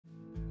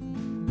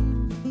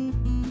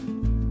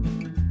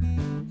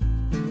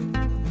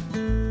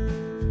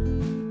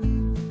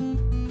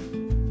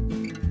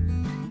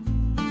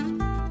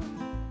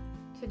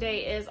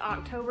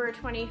October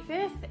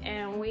 25th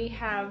and we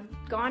have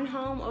gone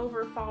home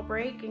over fall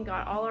break and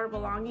got all our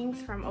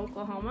belongings from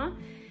Oklahoma,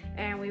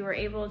 and we were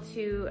able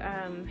to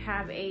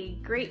have a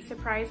great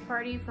surprise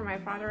party for my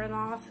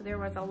father-in-law. So there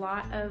was a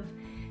lot of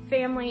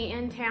family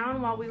in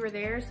town while we were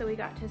there, so we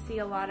got to see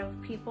a lot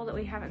of people that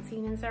we haven't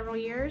seen in several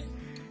years.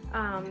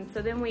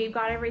 So then we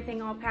got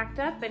everything all packed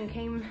up and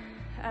came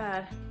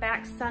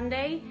back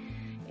Sunday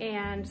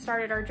and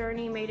started our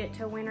journey, made it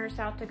to Winter,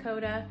 South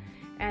Dakota,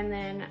 and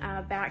then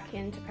back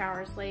into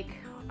Powers Lake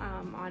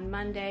on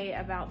Monday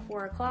about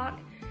 4 o'clock.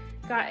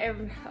 Got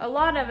a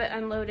lot of it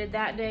unloaded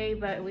that day,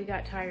 but we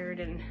got tired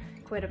and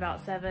quit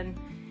about 7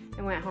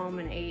 and went home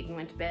and ate and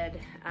went to bed.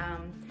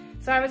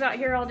 So I was out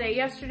here all day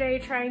yesterday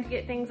trying to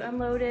get things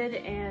unloaded,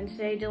 and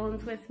today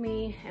Dylan's with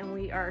me and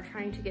we are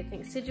trying to get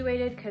things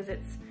situated because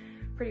it's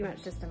pretty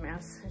much just a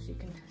mess. As you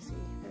can see,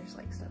 there's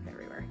like stuff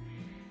everywhere.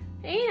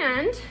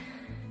 And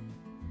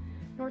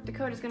North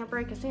Dakota is gonna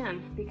break us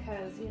in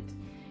because it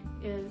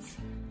is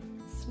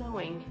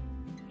snowing.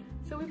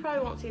 So we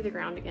probably won't see the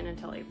ground again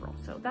until April,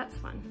 so that's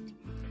fun.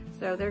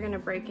 So they're gonna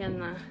break in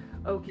the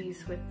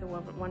Okies with the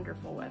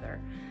wonderful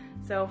weather.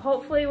 So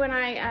hopefully when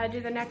I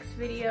do the next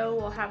video,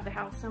 we'll have the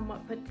house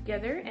somewhat put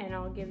together and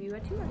I'll give you a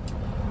tour.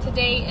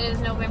 Today is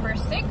November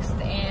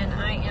 6th and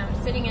I am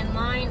sitting in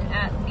line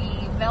at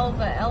the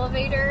Velva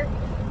elevator.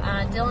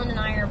 Dylan and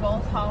I are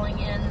both hauling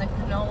in the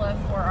canola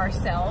for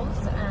ourselves.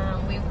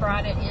 We've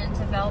brought it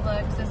into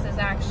Velva because this is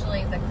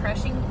actually the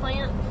crushing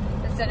plant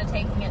instead of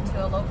taking it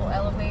to a local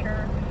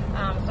elevator.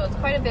 So it's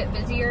quite a bit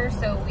busier,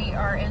 so we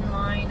are in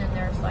line and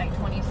there's like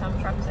 20 some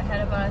trucks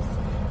ahead of us.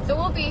 So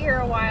we'll be here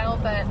a while,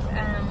 but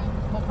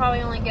we'll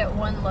probably only get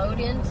one load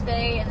in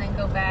today and then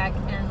go back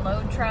and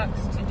load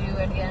trucks to do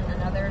it again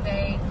another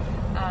day,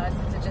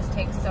 since it just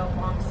takes so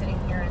long sitting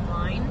here in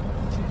line.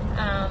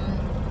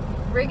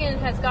 Regan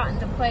has gotten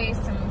to play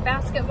some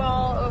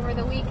basketball over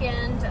the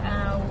weekend.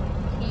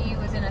 He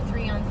was in a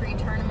 3-on-3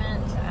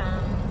 tournament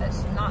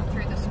that's not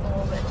through the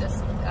school, but just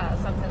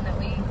something that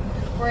we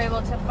were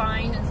able to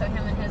find, and so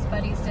him and his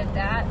buddies did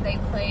that. They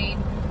played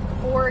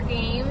 4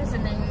 games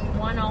and then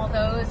won all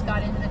those,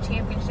 got into the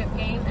championship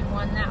game and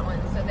won that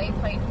one. So they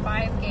played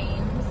 5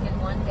 games in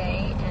one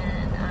day,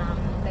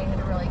 and they did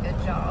a really good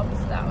job,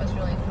 so that was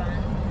really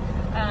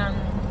fun.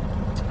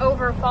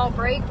 Over fall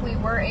break, we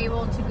were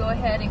able to go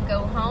ahead and go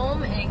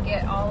home and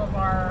get all of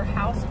our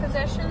house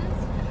possessions.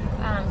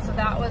 So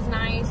that was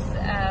nice.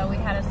 We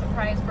had a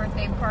surprise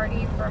birthday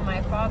party for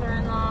my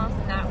father-in-law,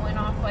 and that went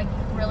off like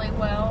really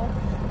well.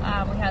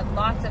 We had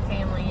lots of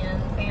family in,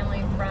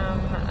 family from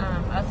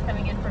us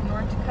coming in from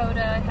North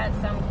Dakota, had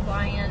some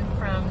fly in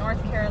from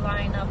North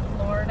Carolina,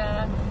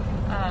 Florida,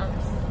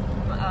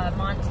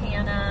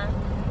 Montana.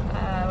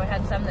 We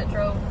had some that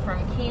drove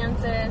from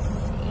Kansas,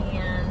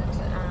 and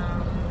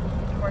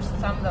of course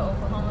some of the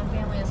Oklahoma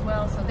family as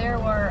well. So there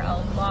were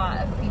a lot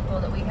of people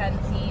that we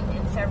hadn't seen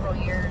in several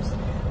years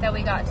that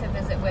we got to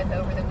visit with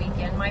over the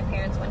weekend. My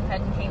parents went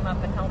ahead and came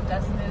up and helped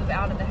us move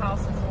out of the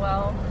house as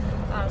well,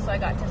 so I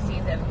got to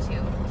see them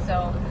too.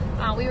 So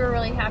we were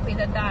really happy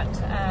that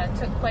that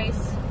took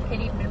place.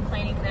 Kitty had been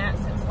planning that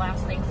since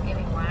last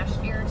Thanksgiving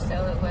last year, so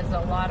it was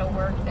a lot of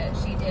work that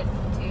she did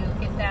to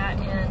get that,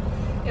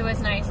 and it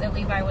was nice that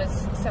Levi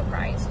was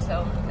surprised.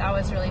 So that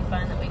was really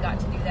fun that we got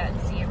to do that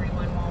and see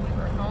everyone while we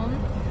were home.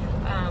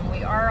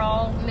 We are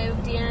all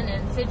moved in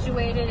and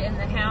situated in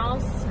the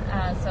house,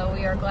 so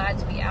we are glad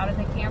to be out of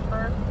the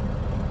camper.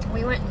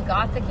 We went and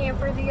got the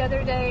camper the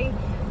other day,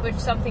 which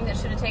is something that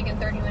should have taken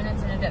 30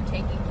 minutes ended up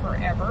taking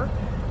forever.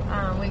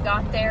 We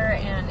got there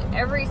and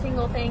every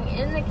single thing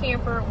in the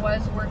camper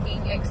was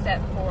working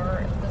except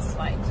for the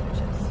slides, which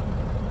is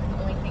the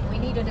only thing we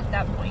needed at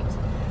that point.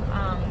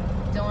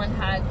 Dylan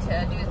had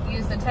to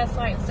use the test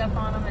light and stuff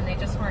on them, and they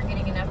just weren't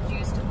getting enough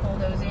juice to pull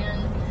those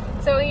in.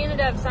 So he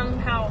ended up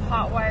somehow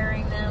hot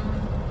wiring them.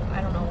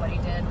 I don't know what he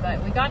did,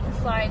 but we got the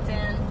slides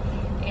in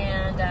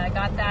and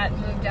got that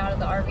moved out of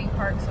the RV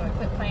park, so I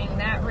quit paying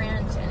that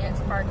rent, and it's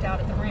parked out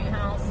at the rent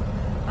house.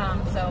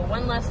 So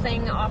one less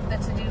thing off the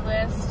to-do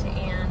list,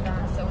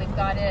 and so we've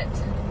got it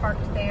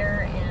parked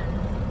there, and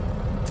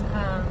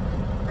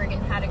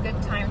Regan had a good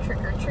time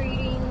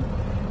trick-or-treating.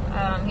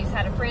 He's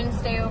had a friend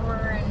stay over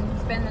and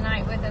spend the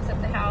night with us at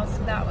the house,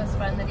 so that was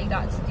fun that he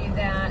got to do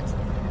that.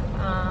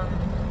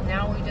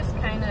 Now we just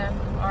kind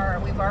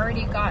of we've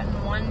already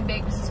gotten one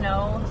big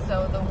snow,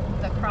 so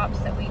the crops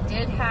that we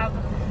did have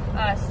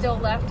still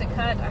left to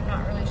cut, I'm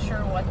not really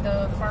sure what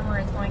the farmer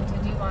is going to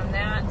do on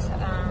that,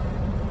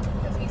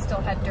 because he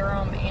still had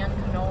durum and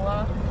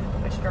canola,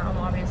 which durum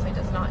obviously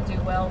does not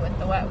do well with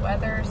the wet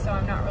weather, so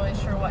I'm not really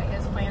sure what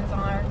his plans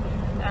are.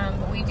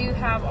 But we do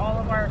have all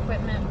of our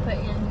equipment put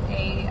in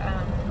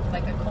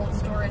like a cold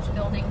storage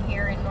building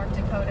here in North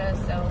Dakota,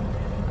 so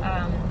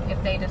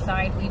if they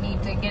decide we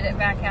need to get it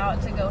back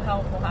out to go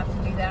help, we'll have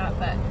to do that.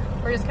 But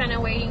we're just kind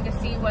of waiting to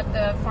see what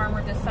the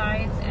farmer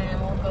decides,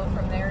 and we'll go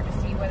from there to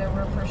see whether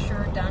we're for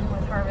sure done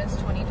with Harvest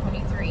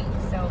 2023.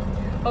 So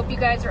hope you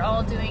guys are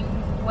all doing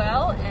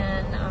well,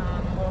 and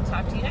we'll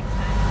talk to you next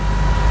time.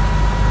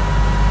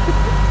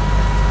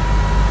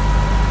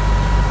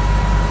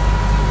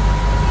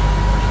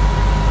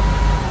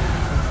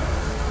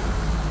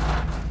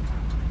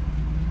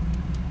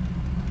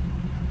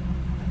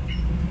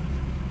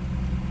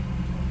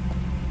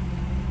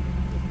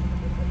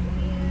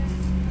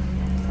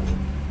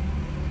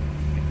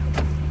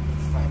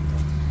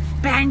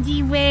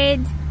 Andy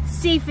with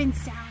Safe and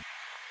Sound.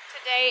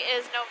 Today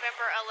is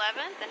November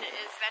 11th and it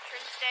is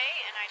Veterans Day,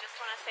 and I just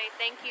want to say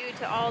thank you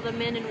to all the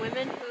men and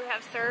women who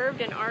have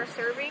served and are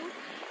serving. We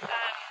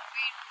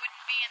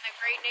wouldn't be in the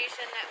great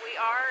nation that we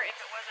are if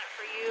it wasn't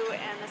for you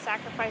and the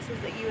sacrifices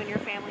that you and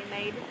your family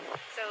made.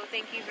 So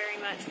thank you very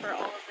much for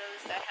all of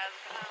those that have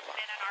been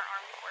in our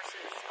armed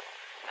forces.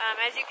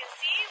 As you can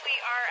see, we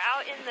are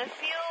out in the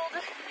field.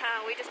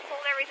 We just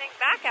pulled everything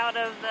back out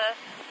of the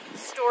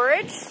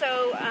storage.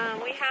 So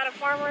we had a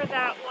farmer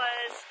that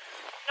was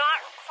not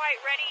quite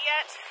ready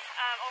yet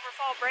over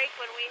fall break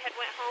when we had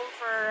went home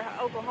for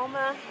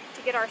Oklahoma to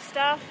get our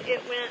stuff. It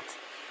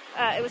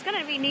was going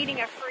to be needing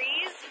a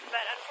freeze,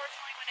 but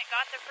unfortunately when it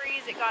got the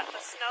freeze, it got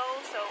the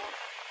snow, so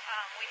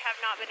we have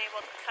not been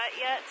able to cut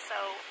yet. So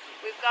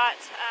we've got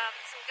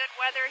some good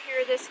weather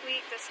here this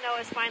week. The snow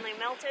has finally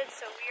melted,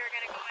 so we are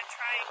going to go and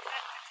try and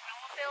cut the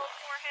canola field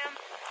for him.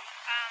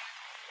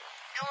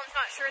 No one's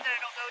not sure that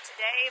it'll go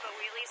today, but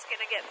we at least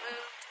going to get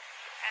moved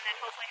and then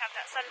hopefully have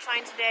that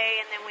sunshine today,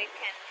 and then we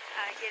can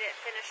get it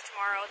finished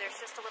tomorrow. There's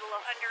just a little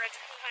under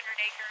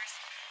 200 acres,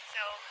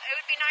 so it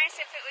would be nice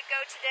if it would go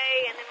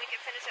today and then we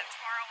could finish up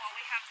tomorrow while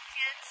we have the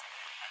kids.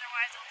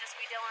 Otherwise it'll just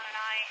be Dylan and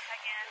I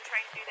again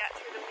trying to do that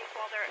through the week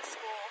while they're at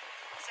school.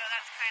 So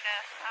that's kind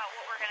of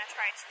what we're going to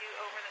try to do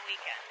over the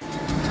weekend.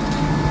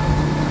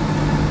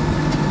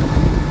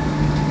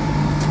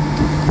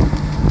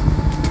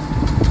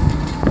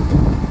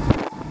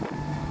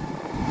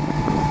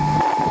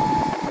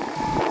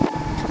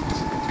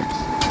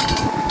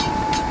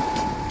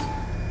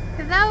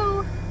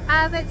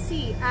 Let's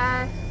see,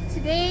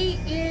 today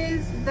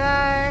is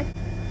the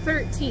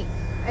 13th.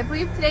 I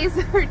believe today is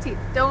the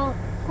 13th. Don't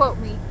quote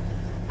me.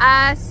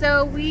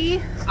 So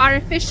we are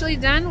officially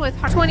done with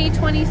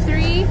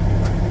 2023.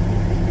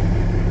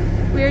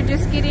 We're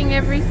just getting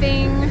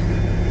everything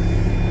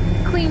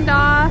cleaned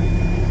off,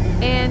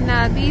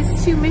 and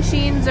these two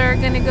machines are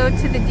going to go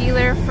to the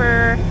dealer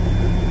for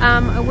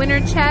a winter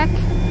check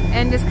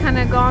and just kind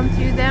of gone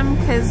through them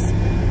because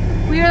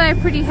we rely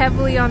pretty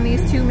heavily on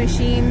these two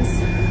machines.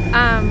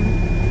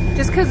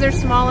 Just because they're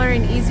smaller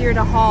and easier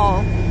to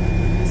haul.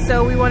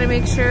 So we want to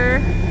make sure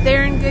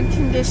they're in good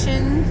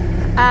condition.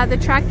 The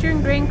tractor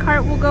and grain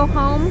cart will go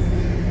home,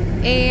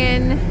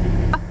 and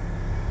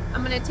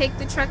I'm going to take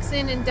the trucks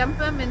in and dump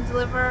them and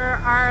deliver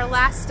our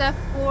last stuff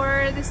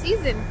for the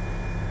season.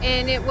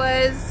 And it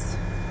was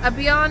a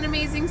beyond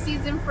amazing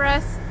season for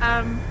us.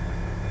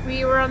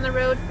 We were on the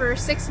road for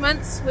 6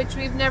 months, which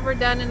we've never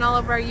done in all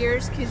of our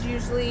years because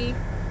usually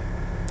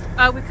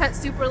we cut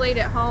super late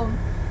at home.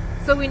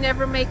 So we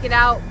never make it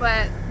out,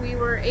 but we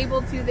were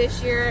able to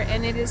this year,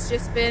 and it has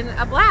just been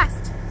a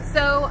blast.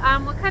 So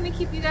we'll kind of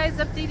keep you guys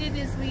updated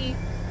as we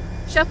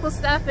shuffle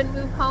stuff and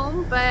move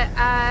home, but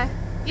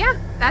yeah,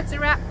 that's a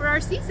wrap for our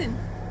season.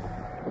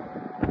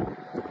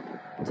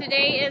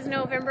 Today is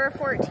November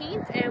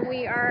 14th, and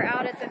we are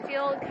out at the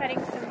field cutting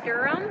some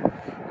durum.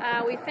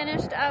 We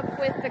finished up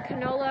with the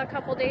canola a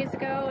couple days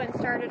ago and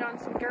started on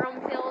some durum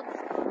fields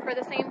for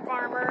the same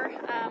farmer.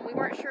 We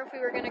weren't sure if we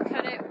were going to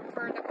cut it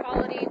for the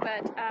quality,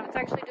 but it's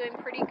actually doing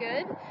pretty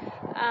good.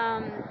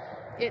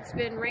 It's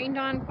been rained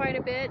on quite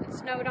a bit and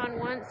snowed on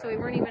once, so we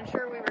weren't even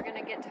sure we were going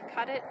to get to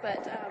cut it,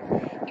 but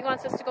he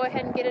wants us to go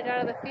ahead and get it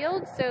out of the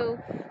field, so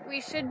we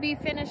should be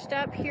finished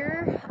up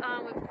here.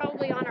 We're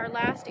probably on our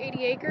last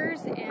 80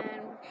 acres,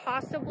 and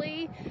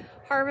possibly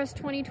Harvest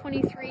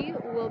 2023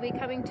 will be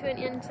coming to an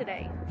end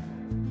today.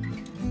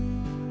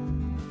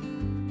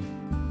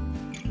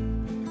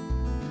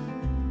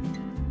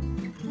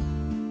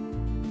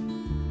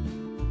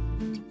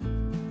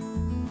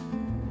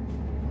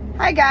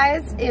 Hi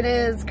guys, it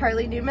is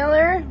Karlie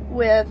Neumiller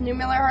with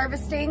Neumiller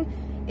Harvesting.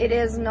 It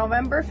is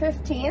November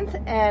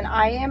 15th and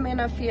I am in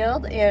a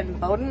field in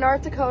Bowden,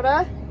 North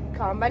Dakota,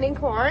 combining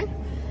corn.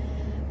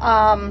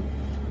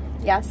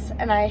 Yes,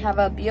 and I have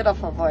a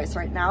beautiful voice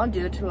right now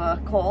due to a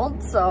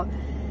cold, so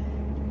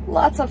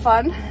lots of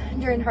fun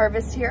during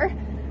harvest here.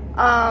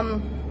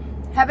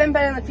 Haven't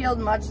been in the field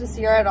much this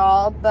year at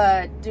all,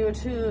 but due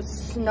to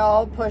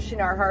snow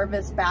pushing our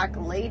harvest back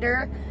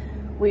later,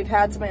 we've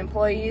had some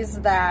employees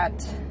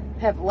that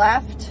have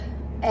left,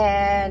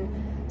 and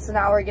so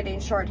now we're getting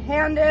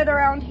short-handed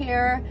around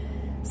here.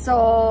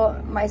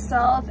 So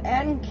myself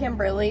and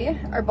Kimberly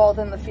are both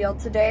in the field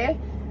today.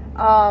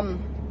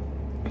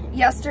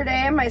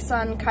 Yesterday my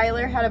son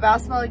Kyler had a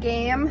basketball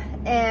game,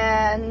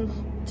 and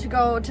to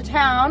go to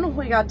town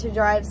we got to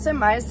drive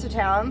semis to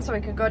town so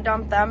we could go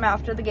dump them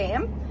after the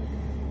game.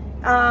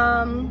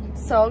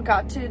 So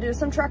got to do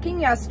some trucking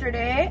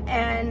yesterday,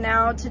 and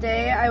now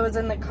today I was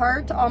in the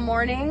cart all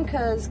morning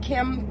because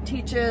Kim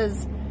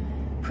teaches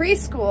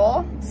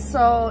preschool,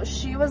 so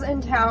she was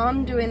in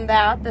town doing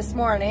that this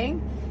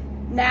morning.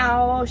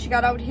 Now she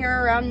got out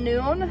here around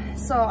noon,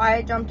 so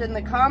I jumped in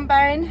the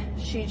combine,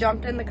 she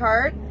jumped in the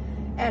cart,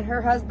 and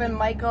her husband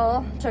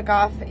Michael took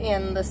off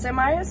in the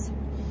semis.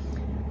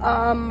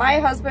 My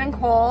husband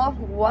Cole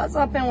was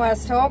up in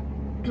West Hope.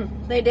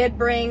 They did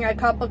bring a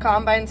couple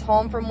combines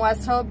home from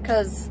West Hope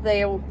because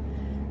they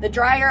the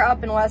dryer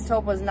up in West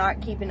Hope was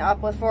not keeping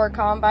up with 4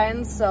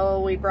 combines, so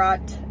we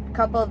brought a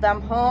couple of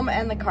them home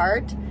and the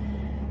cart.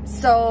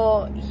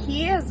 So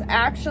he is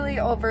actually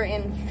over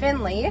in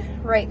Findlay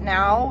right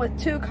now with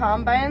 2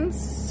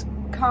 combines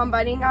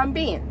combining on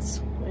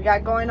beans. We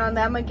got going on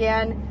them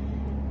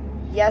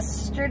again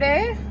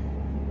yesterday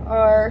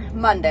or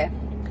Monday.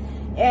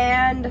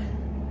 And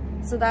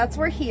so that's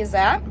where he's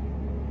at.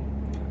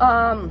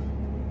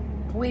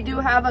 We do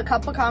have a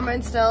couple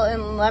combines still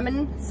in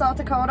Lemon, South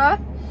Dakota.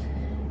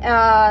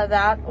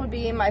 That would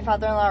be my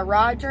father-in-law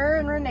Roger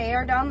and Renee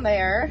are down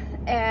there.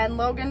 And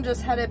Logan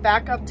just headed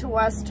back up to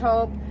West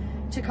Hope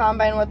to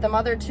combine with them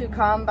other 2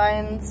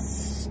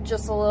 combines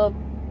just a little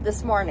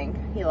this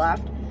morning. He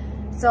left.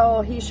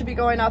 So he should be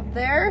going up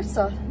there.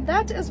 So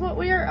that is what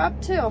we are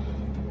up to.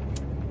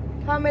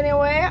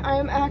 Anyway,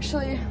 I'm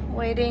actually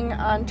waiting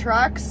on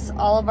trucks.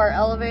 All of our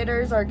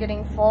elevators are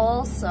getting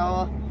full,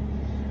 so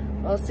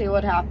we'll see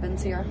what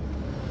happens here.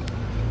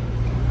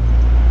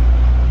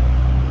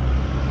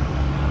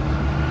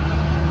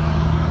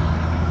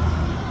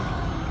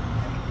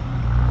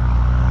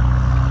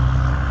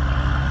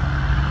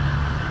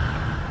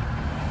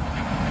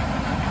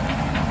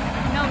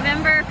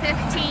 November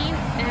 15th,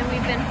 and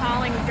we've been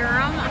hauling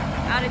durum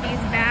out of these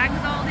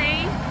bags all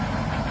day.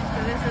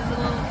 So this is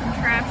a little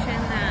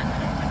contraption that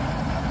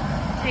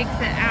takes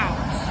it out.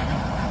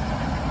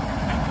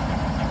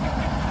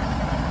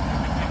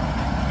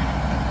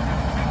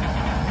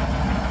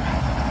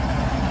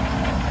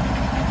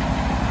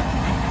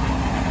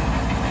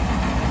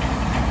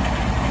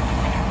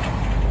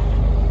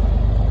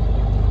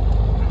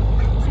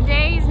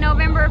 Today's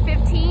November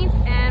 15th,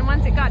 and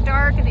once it got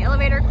dark and the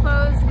elevator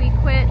closed, we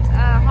quit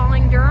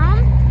hauling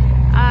durum.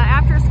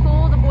 After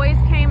school, the boys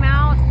came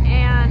out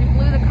and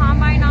blew the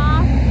combine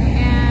off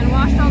and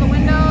washed all the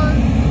windows,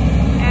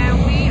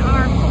 and we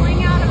are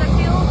pulling out of the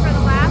field for the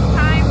last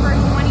time for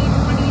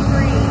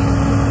 2023.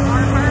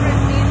 Our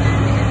harvest season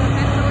is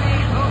officially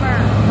over.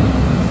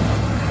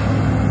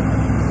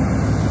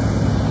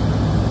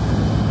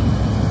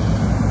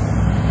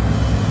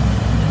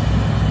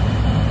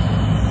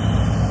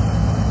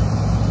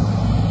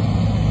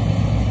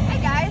 Hey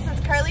guys,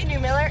 it's Karlie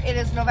Neumiller. It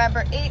is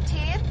November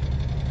 18th.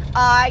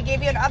 I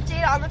gave you an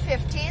update on the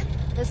 15th.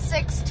 The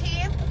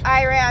 16th,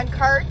 I ran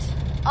cart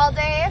all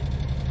day.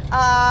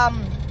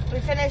 We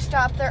finished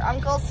up their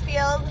uncle's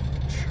field,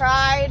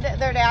 tried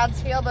their dad's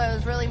field, but it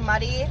was really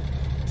muddy.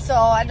 So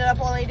I ended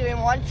up only doing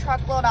 1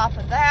 truckload off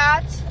of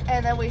that.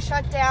 And then we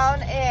shut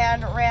down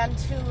and ran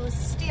to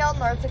Steele,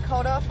 North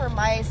Dakota for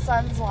my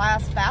son's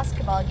last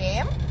basketball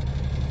game.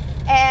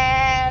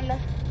 And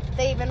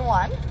they even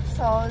won.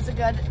 So it was a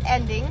good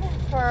ending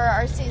for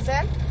our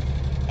season.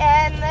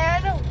 And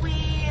then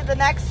the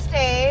next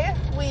day,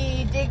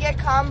 we did get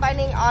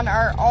combining on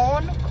our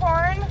own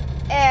corn,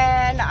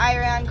 and I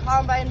ran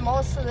combine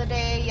most of the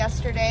day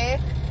yesterday.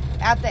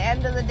 At the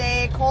end of the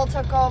day, Cole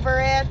took over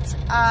it.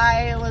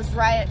 I was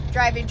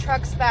driving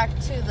trucks back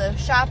to the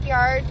shop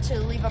yard to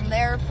leave them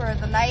there for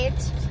the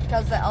night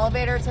because the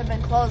elevators have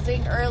been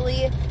closing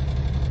early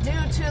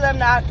due to them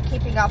not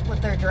keeping up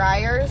with their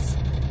dryers.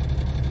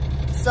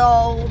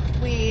 So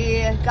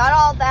we got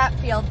all that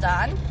field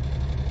done.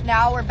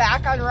 Now we're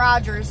back on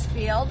Roger's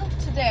field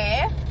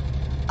today.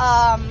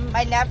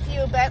 My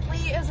nephew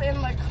Bentley is in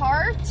the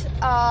cart.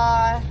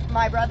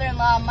 My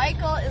brother-in-law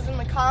Michael is in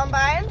the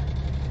combine.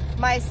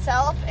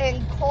 Myself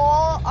and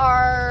Cole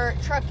are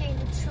trucking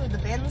to the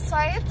bin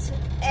site.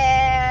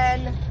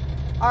 And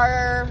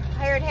our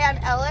hired hand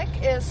Alec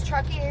is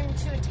trucking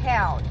to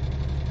town.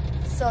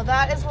 So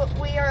that is what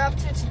we are up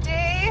to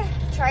today.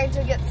 Trying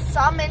to get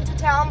some into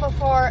town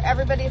before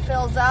everybody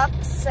fills up.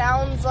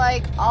 Sounds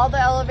like all the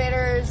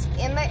elevators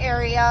in the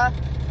area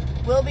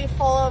will be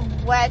full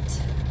of wet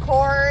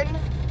corn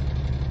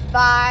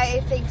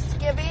by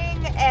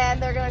Thanksgiving,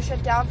 and they're going to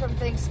shut down from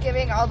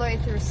Thanksgiving all the way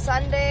through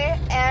Sunday,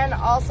 and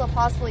also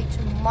possibly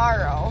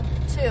tomorrow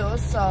too.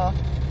 So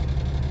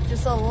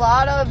just a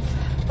lot of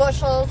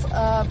bushels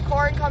of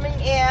corn coming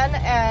in,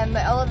 and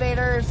the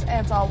elevators,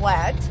 and it's all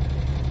wet.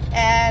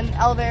 And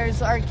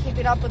elevators are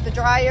keeping up with the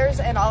dryers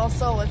and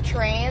also with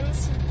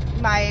trains.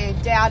 My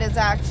dad is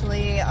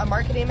actually a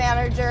marketing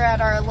manager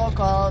at our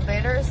local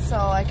elevators, so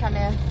I kind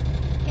of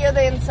hear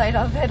the inside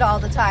of it all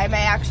the time. I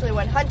actually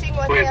went hunting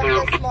with him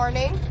this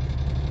morning.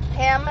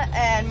 Him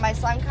and my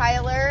son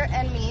Kyler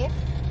and me,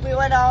 we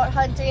went out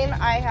hunting.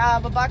 I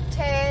have a buck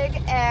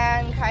tag,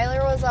 and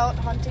Kyler was out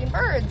hunting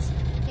birds.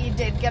 He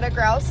did get a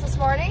grouse this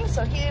morning,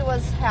 so he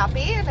was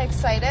happy and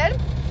excited.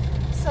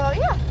 So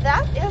yeah,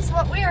 that is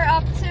what we are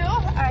up to.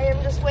 I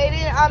am just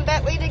waiting on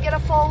Bentley to get a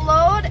full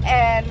load,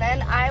 and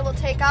then I will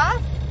take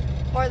off.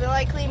 More than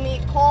likely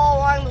meet Cole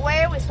along the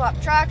way. We swap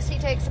trucks, he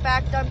takes it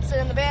back, dumps it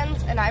in the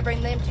bins, and I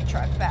bring the empty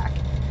truck back.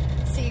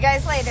 See you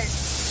guys later.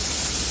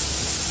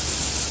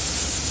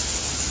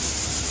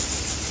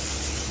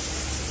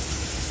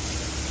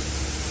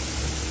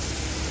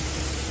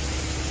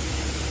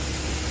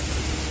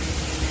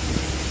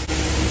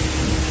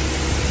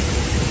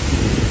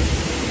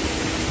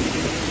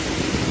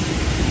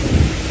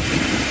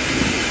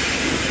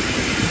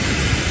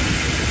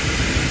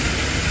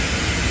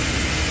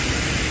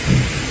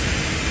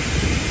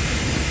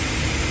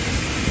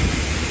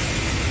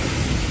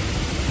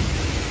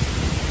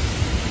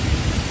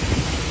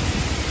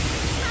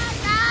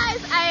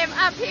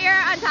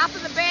 top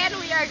of the bin.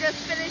 We are just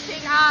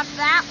finishing off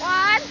that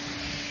one.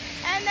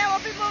 And then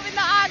we'll be moving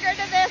the auger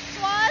to this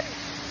one.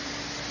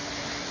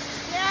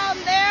 Down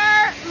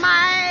there,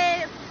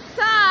 my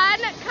son,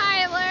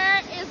 Kyler,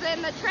 is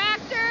in the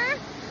tractor.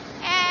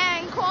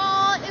 And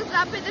Cole is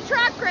up in the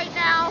truck right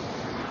now.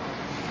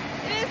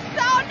 It is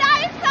so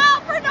nice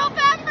out for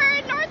November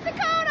in North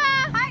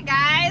Dakota. Hi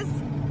guys,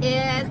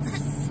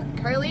 it's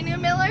Karlie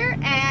Neumiller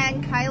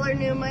and Kyler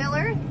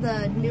Neumiller,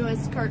 the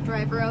newest cart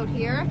driver out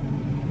here.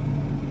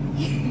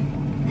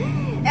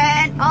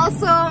 And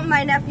also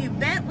my nephew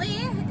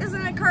Bentley is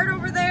in a cart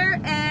over there,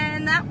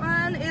 and that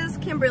one is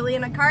Kimberly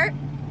in a cart.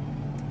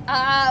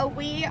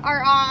 We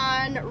are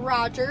on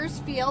Roger's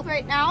field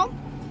right now,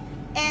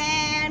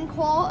 and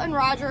Cole and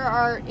Roger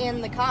are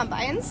in the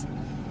combines.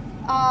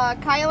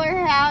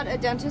 Kyler had a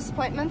dentist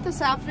appointment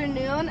this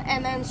afternoon,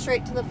 and then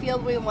straight to the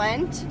field we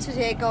went to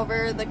take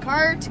over the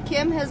cart.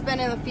 Kim has been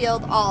in the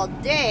field all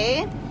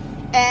day,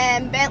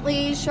 and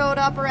Bentley showed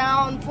up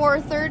around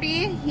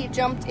 4:30. He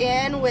jumped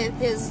in with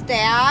his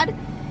dad,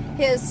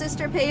 his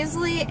sister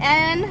Paisley,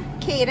 and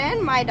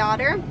Kaden, my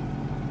daughter,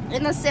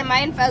 in the semi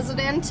and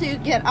Fezzidan to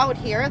get out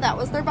here. That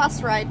was their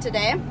bus ride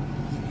today.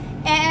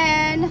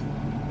 And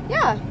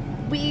yeah,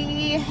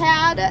 we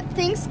had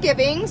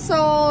Thanksgiving,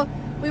 so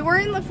we were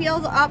in the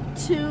field up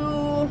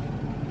to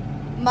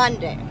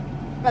Monday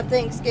of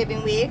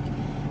Thanksgiving week,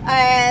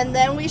 and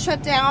then we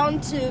shut down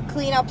to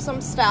clean up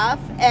some stuff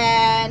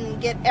and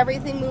get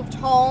everything moved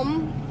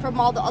home from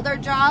all the other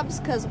jobs,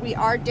 because we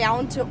are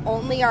down to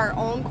only our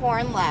own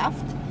corn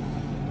left.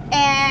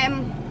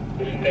 And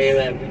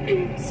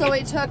so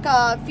we took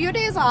a few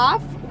days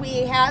off.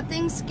 We had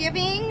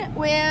Thanksgiving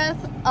with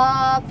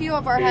a few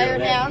of our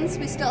hired hands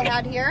we still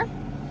had here.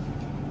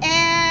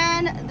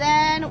 And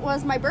then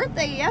was my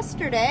birthday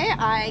yesterday.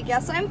 I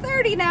guess I'm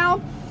 30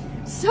 now.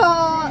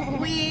 So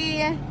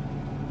we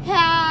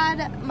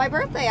had my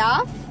birthday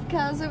off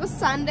because it was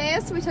Sunday,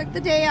 so we took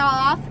the day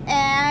off,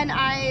 and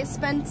I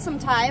spent some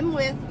time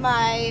with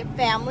my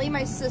family.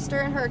 My sister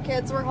and her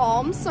kids were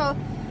home, so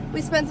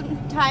we spent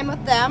some time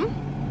with them.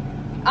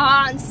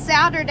 On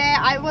Saturday,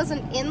 I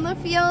wasn't in the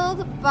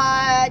field,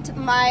 but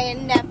my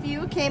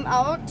nephew came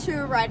out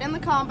to ride in the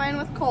combine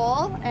with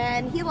Cole,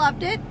 and he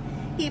loved it.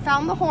 He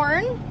found the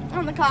horn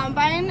on the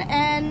combine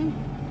and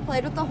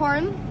played with the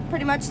horn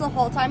pretty much the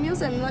whole time he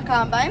was in the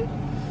combine.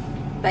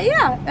 But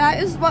yeah,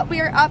 that is what we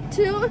are up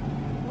to.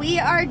 We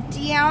are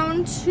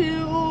down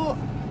to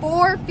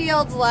 4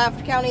 fields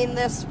left, counting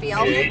this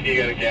field. You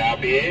got a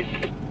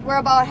copy? We're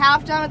about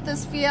half done with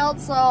this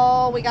field,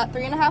 so we got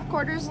 3.5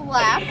 quarters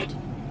left.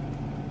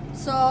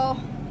 So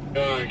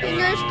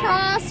fingers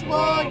crossed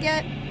we'll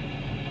get...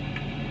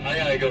 I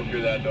gotta go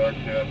through that door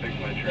too. I fixed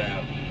my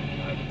trap.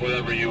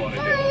 Whatever you want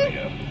to do, I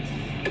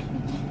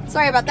guess.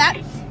 Sorry about that.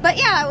 But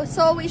yeah,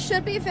 so we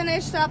should be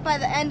finished up by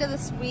the end of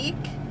this week.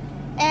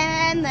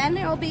 And then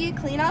it'll be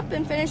clean up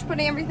and finish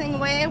putting everything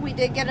away. We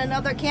did get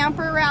another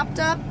camper wrapped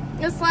up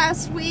this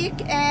last week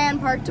and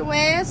parked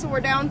away. So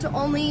we're down to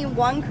only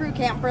 1 crew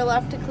camper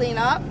left to clean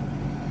up.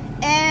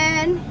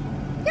 And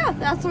yeah,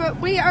 that's what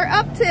we are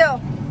up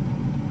to.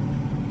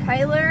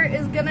 Kyler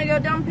is gonna go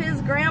dump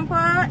his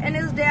grandpa and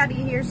his daddy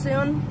here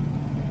soon.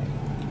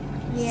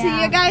 Yeah.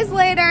 See you guys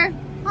later.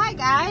 Hi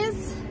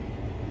guys.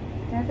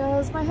 There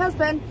goes my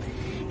husband.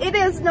 It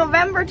is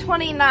November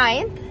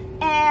 29th,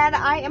 and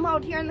I am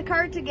out here in the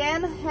cart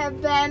again.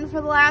 Have been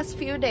for the last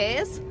few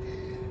days.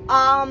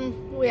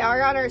 We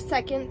are on our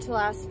second to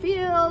last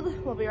field.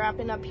 We'll be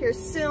wrapping up here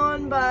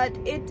soon, but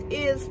it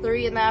is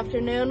 3 in the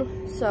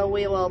afternoon, so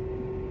we will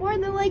more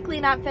than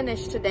likely not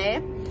finish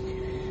today.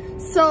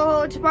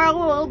 So tomorrow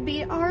will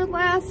be our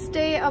last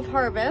day of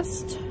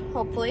harvest.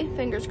 Hopefully,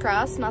 fingers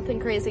crossed, nothing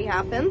crazy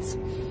happens.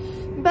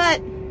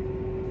 But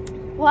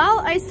while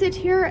I sit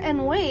here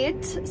and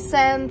wait,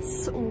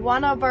 since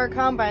one of our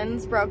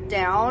combines broke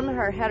down,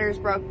 our headers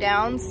broke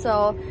down,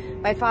 so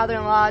my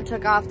father-in-law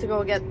took off to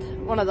go get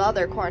one of the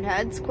other corn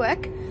heads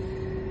quick.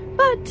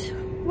 But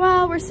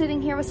while we're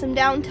sitting here with some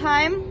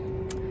downtime,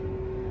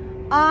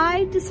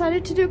 I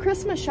decided to do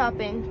Christmas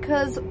shopping,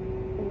 because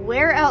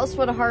where else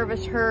would a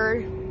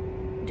HarvestHER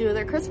do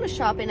their Christmas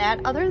shopping at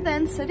other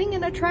than sitting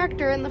in a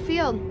tractor in the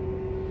field?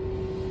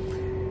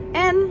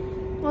 And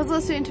I was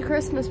listening to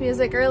Christmas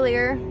music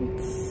earlier.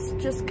 It's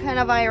just kind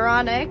of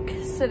ironic,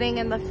 sitting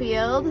in the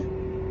field,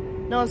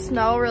 no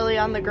snow really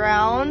on the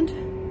ground.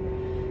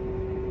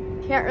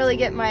 Can't really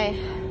get my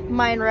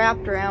mind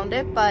wrapped around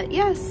it, but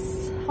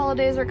yes,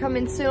 holidays are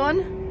coming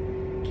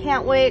soon.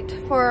 Can't wait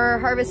for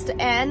harvest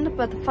to end.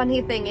 But the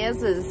funny thing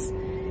is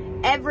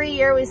every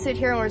year we sit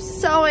here and we're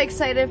so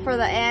excited for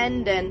the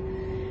end and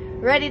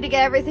ready to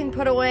get everything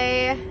put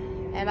away.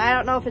 And I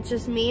don't know if it's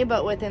just me,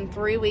 but within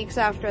 3 weeks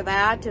after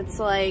that, it's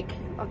like,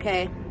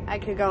 okay, I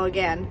could go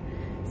again.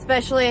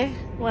 Especially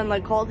when the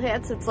cold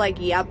hits, it's like,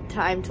 yep,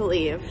 time to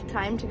leave.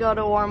 Time to go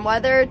to warm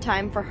weather,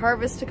 time for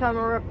harvest to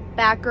come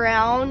back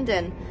around,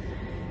 and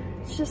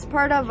it's just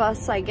part of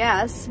us, I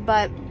guess.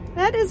 But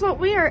that is what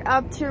we are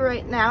up to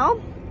right now.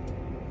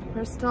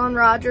 We're still on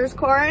Roger's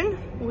corn.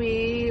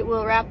 We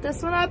will wrap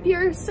this one up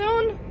here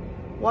soon,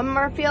 one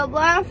more field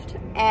left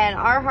and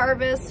our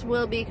harvest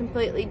will be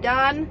completely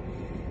done.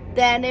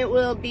 Then it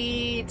will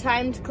be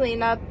time to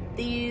clean up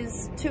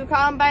these 2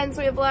 combines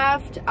we have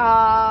left.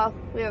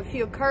 We have a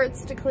few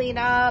carts to clean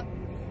up.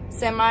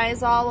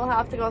 Semis all will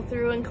have to go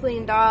through and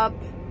cleaned up.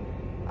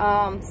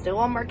 Still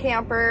one more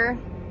camper.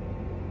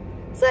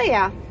 So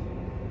yeah,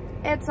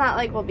 it's not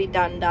like we'll be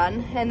done.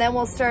 And then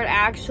we'll start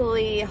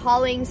actually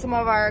hauling some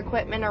of our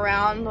equipment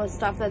around with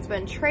stuff that's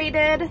been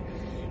traded.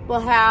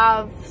 We'll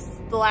have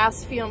the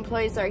last few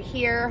employees are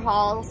here,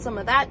 haul some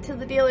of that to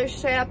the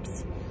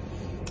dealerships.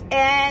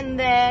 And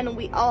then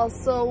we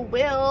also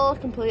will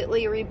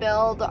completely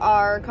rebuild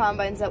our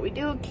combines that we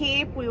do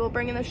keep. We will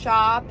bring in the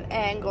shop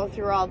and go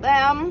through all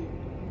them.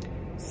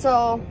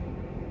 So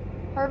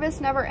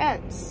harvest never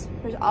ends.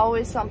 There's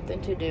always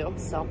something to do.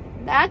 So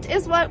that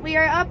is what we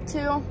are up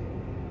to.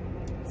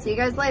 See you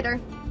guys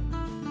later.